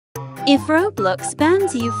If Roblox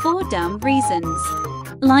bans you for dumb reasons.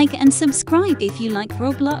 Like and subscribe if you like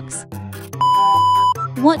Roblox.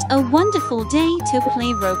 What a wonderful day to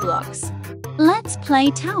play Roblox. Let's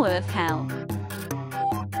play Tower of Hell.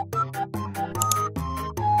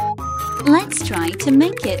 Let's try to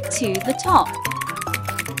make it to the top.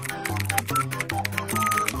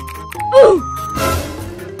 Ooh!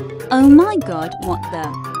 Oh my god, what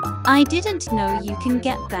the? I didn't know you can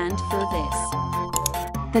get banned for this.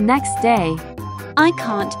 The next day, I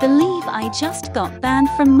can't believe I just got banned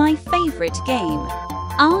from my favorite game.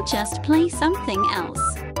 I'll just play something else.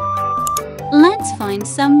 Let's find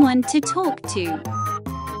someone to talk to.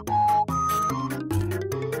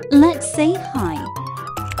 Let's say hi.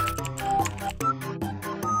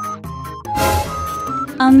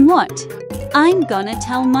 What? I'm gonna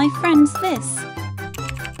tell my friends this.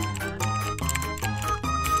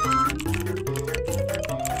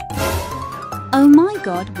 Oh my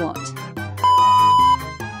god, what?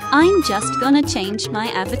 I'm just gonna change my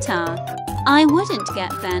avatar. I wouldn't get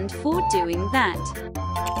banned for doing that.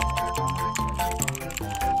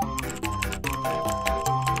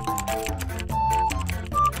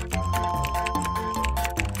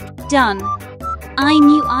 Done. I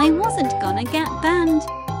knew I wasn't gonna get banned.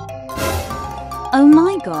 Oh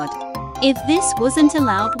my god. If this wasn't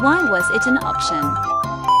allowed, why was it an option?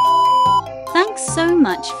 Thanks so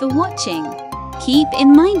much for watching. Keep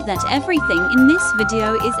in mind that everything in this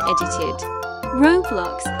video is edited.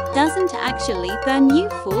 Roblox doesn't actually ban you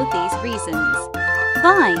for these reasons.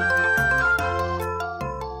 Bye!